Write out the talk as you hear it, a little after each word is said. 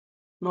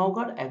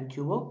নওগাঁর এক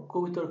যুবক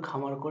কবুতর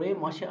খামার করে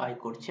মাসে আয়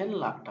করছেন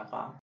লাখ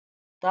টাকা।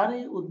 তার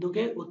এই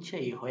উদ্যোগে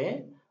উৎসাহী হয়ে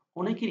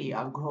অনেকেরই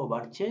আগ্রহ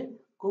বাড়ছে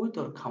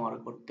কবুতর খামার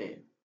করতে।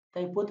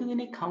 তাই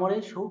প্রতিদিনই খামারে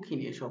শৌখিন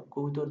এসব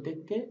কবুতর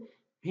দেখতে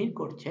ভিড়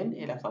করছেন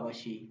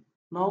এলাকাবাসী।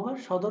 নওগাঁর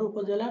সদর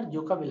উপজেলার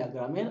জোকাবিলা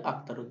গ্রামের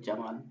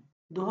আখতারুজ্জামান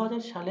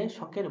 2000 সালে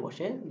শখের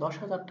বসে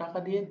 10,000 টাকা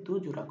দিয়ে 2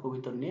 জোড়া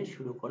কবুতর নিয়ে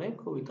শুরু করে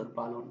কবুতর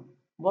পালন।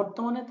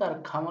 বর্তমানে তার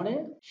খামারে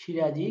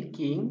সিরাজি,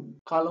 কিং,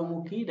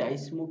 কালোমুখী,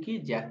 রাইসমুখী,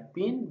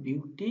 জ্যাকপিন,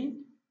 বিউটি,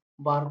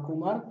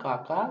 বারকুমার,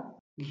 কাকা,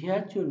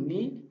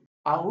 ঘিয়াচুন্নি,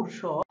 আউর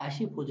সহ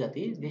 80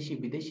 প্রজাতির দেশি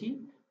বিদেশি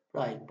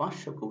প্রায়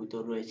 500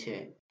 কবুতর রয়েছে।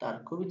 তার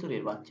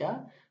কবুতরের বাচ্চা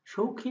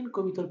শৌখিন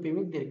কবুতর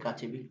প্রেমিকদের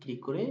কাছে বিক্রি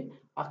করে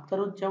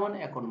আখতারুজ্জামান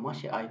এখন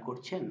মাসে আয়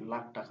করছেন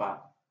লাখ টাকা।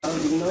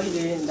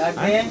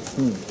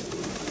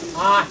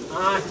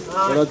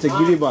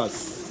 গিরিবাস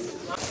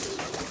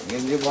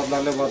গেঞ্জি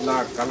বদলালে বদলা,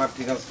 কালার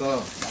ঠিক আছে তো?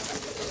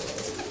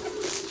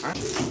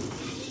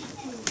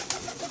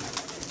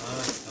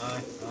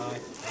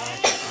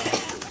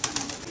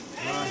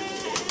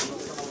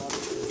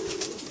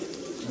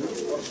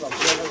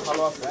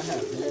 ভালো আছে।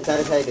 হ্যাঁ,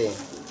 চারি সাইডে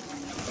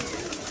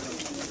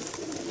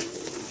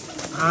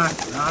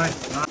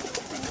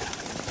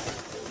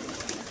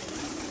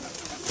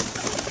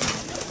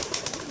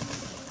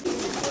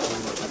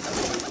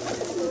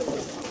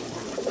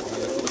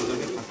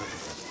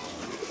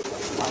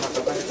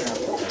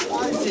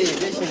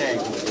বেশি নাই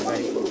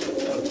ভাই।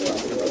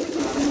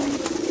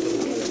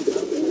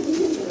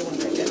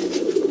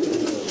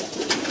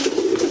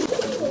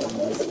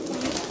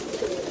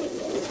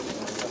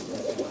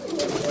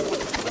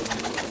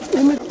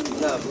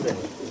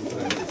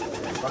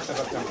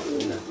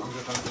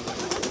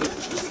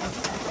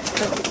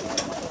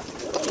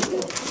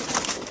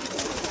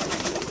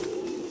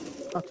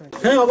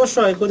 হ্যাঁ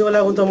অবশ্যই কবিতা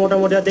এখন তো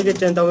মোটামুটি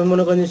দেখেছেন, তবে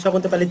মনে করেন সকল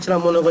তো পালিয়েছিলাম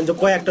মনে করেন যে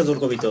কয়েকটা জোর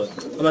কবিতা,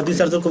 আমার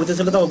 2-4 জোর কবিতা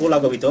ছিল, তবে গোলা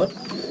কবিতা।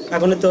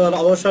 এখন তো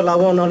অবশ্যই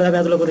লাভবান হলে আমি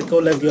এতগুলো করে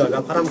করলাম কি হবে,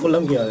 ফার্ম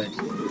করলাম কি হবে,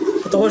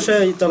 তো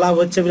অবশ্যই তো লাভ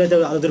হচ্ছে বলে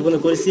আদর মনে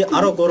করেছি,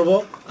 আরো করব,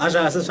 আশা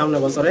আছে সামনে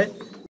বছরে।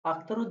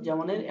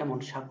 আখতারুজ্জামানের এমন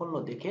সাফল্য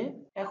দেখে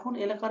এখন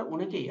এলাকার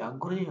অনেকেই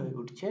আগ্রহী হয়ে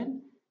উঠছেন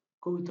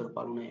কবুতর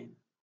পালনে।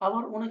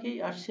 আবার অনেকেই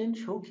আসছেন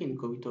শৌখিন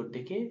কবুতর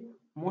দেখে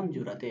মন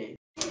জুড়াতে।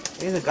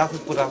 এই যে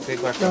গাছের পুরা আছে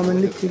কয়েকটা।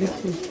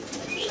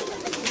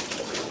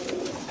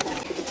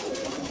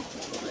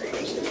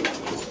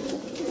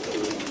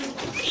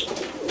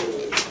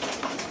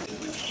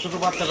 ছোট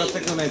বাচ্চা বাচ্চা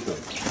কেউ নাই তো?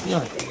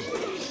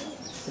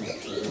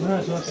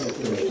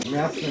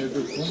 ম্যাচ নেই তো,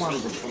 কুমার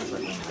উপর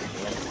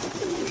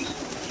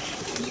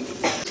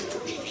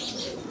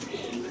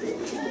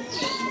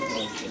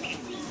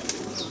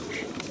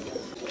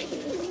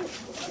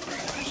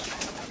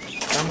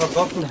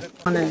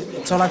মানে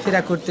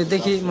চলাফেরা করতে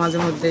দেখি মাঝে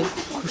মধ্যে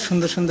খুব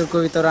সুন্দর সুন্দর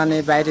কবিতর আনে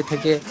বাইরে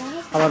থেকে,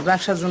 আবার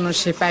ব্যবসার জন্য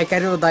সে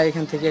পাইকারিও দেয়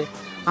এখান থেকে।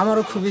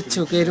 আমারও খুব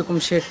ইচ্ছুক এরকম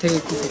শেড থেকে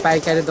কিছু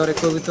পাইকারি দরে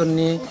কবিতর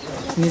নিয়ে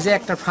নিজে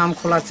একটা ফার্ম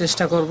খোলার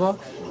চেষ্টা করব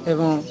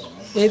এবং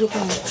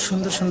এইরকম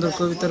সুন্দর সুন্দর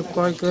কবিতর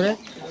ক্রয় করে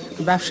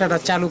ব্যবসাটা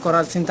চালু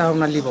করার চিন্তা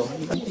ভাবনা নিব।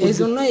 এই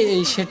জন্যই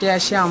এই শেডে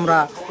এসে আমরা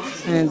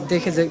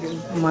দেখে যে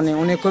মানে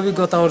অনেক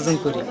অভিজ্ঞতা অর্জন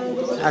করি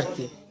আর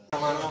কি।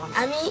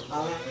 আমি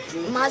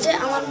মাঝে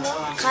আমার মন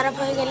খারাপ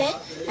হয়ে গেলে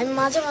আমি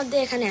মাঝে মধ্যে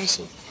এখানে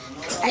আসি,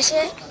 এসে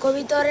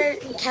কবিতরের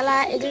খেলা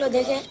এগুলো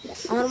দেখে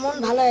আমার মন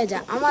ভালো হয়ে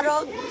যায়, আমারও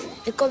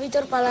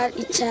কবিতর পালার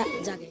ইচ্ছা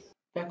জাগে।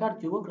 বেকার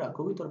যুবকরা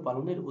কবুতর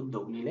পালনের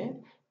উদ্যোগ নিলে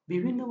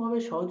বিভিন্নভাবে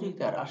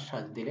সহযোগিতার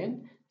আশ্বাস দিলেন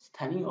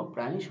স্থানীয়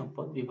প্রাণী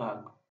সম্পদ বিভাগ।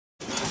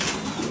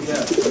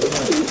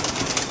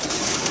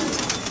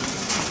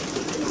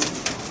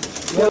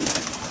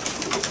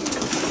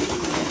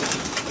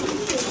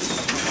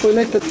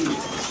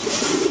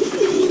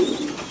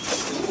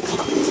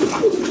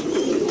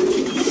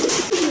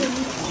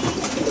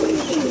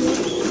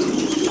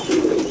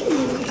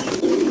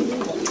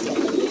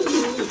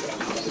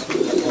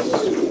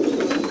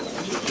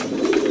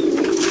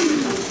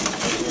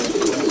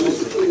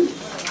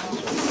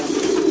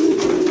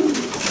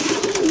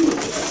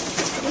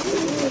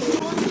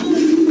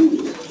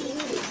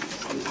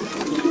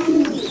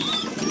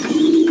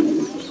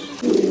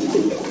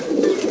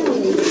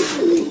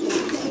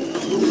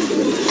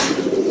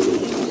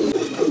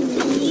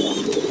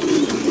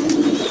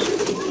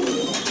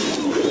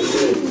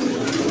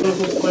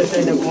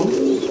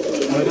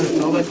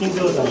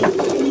 কিনতেও যাই,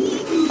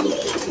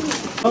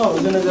 ওই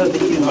জন্য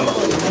দেখি ভালো,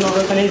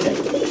 ওখানেই যাই।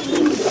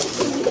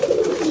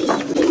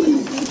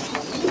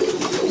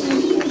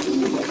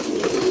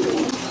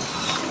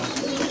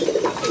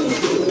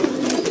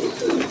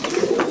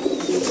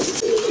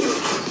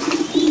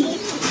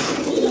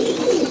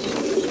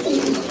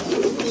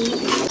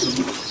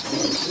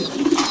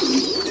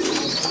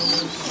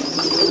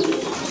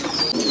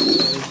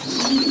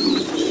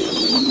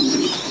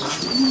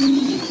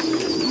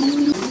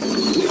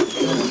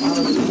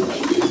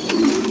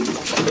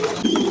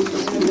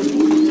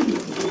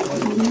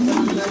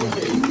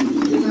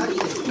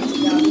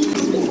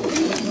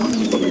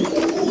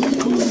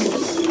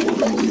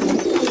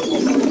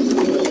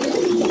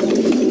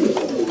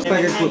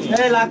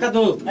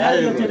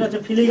 এটা হচ্ছে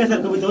ফিলিং আছে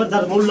কবিতর,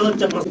 যার মূল্য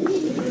হচ্ছে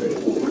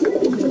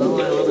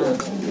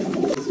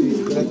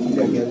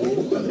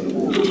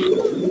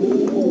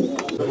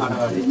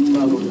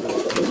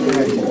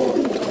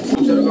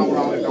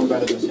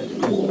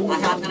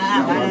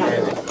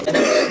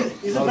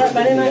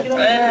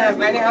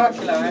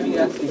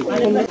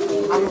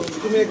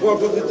তুমি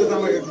গল্প দিতে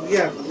আমাকে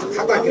গিয়া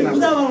খাতা কিনা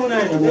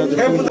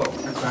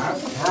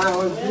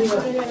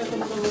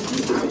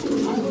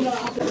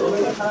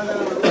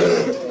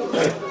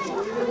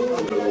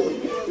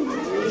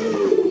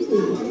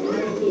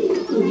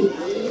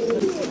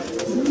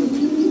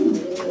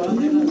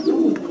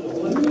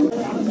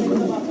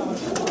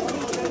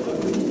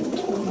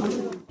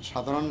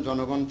সাধারণ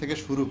জনগণ থেকে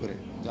শুরু করে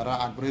যারা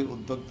আগ্রহী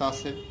উদ্যোক্তা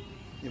আছে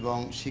এবং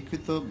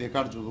শিক্ষিত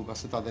বেকার যুবক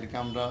আছে তাদেরকে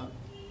আমরা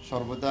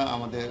সর্বদা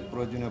আমাদের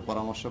প্রয়োজনীয়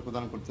পরামর্শ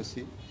প্রদান করতেছি।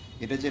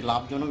 এটা যে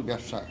লাভজনক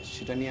ব্যবসা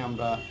সেটা নিয়ে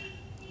আমরা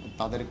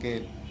তাদেরকে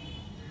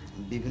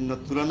বিভিন্ন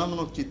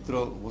তুলনামূলক চিত্র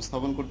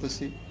উপস্থাপন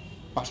করতেছি,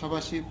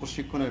 পাশাপাশি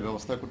প্রশিক্ষণের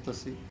ব্যবস্থা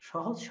করতেছি।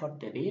 সহজ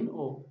শর্তে ঋণ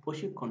ও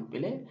প্রশিক্ষণ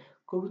পেলে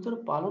কবুতর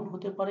পালন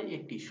হতে পারে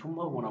একটি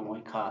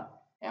সম্ভাবনাময় খাত,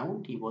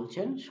 এমনটি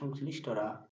বলছেন সংশ্লিষ্টরা।